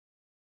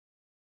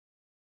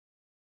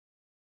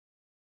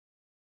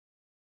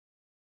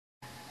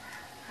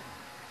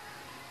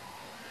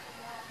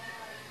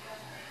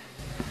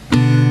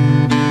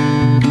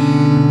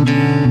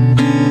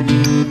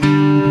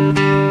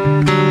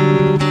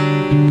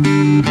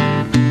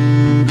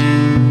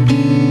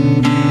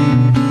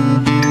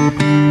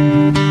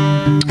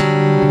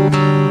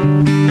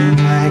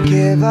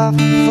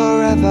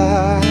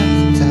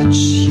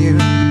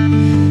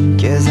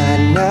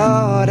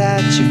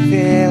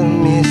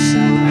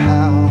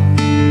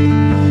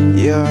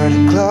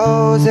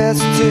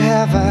closest to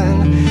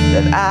heaven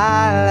that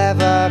I'll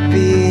ever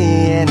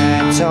be, and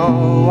I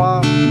don't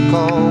want to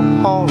go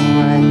home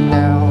right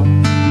now.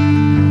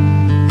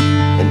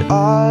 And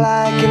all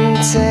I can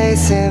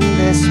taste in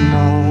this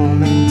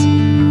moment,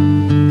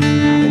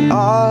 and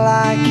all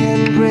I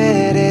can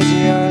breathe is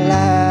your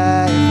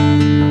life.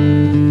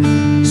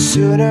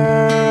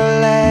 Sooner or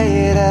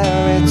later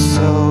it's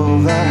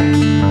over.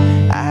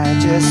 I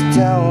just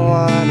don't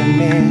wanna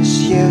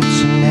miss you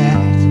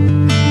tonight.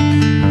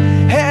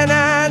 And I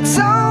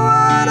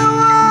don't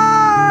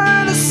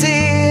wanna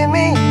see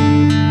me,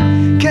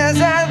 'cause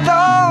I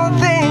don't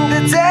think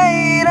that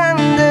they'd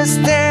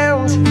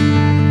understand.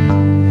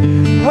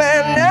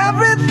 When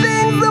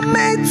everything's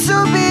made to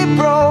be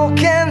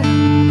broken,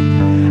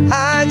 I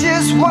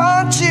just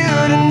want you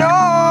to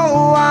know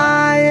who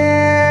I am.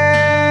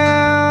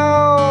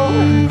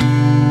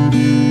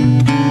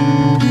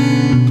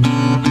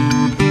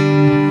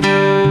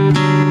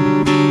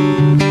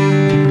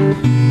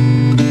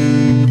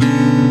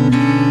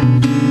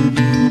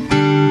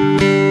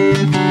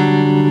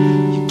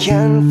 You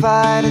can't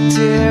fight the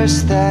tears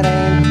that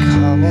ain't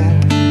coming,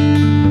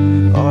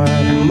 or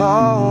the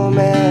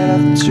moment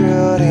of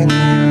truth in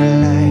your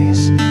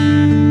eyes.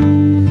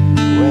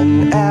 When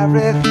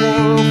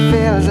everything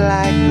feels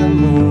like the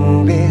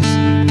movies,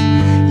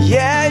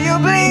 yeah, you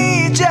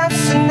bleed just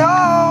to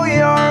know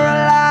you're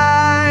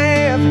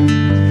alive.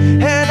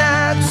 And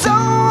I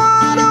don't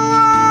want the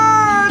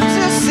world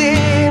to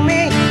see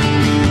me,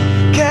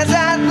 'cause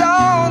I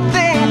don't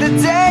think that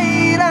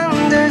they'd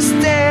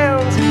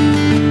understand.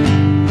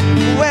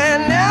 When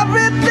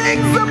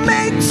everything's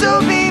made to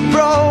be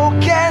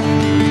broken,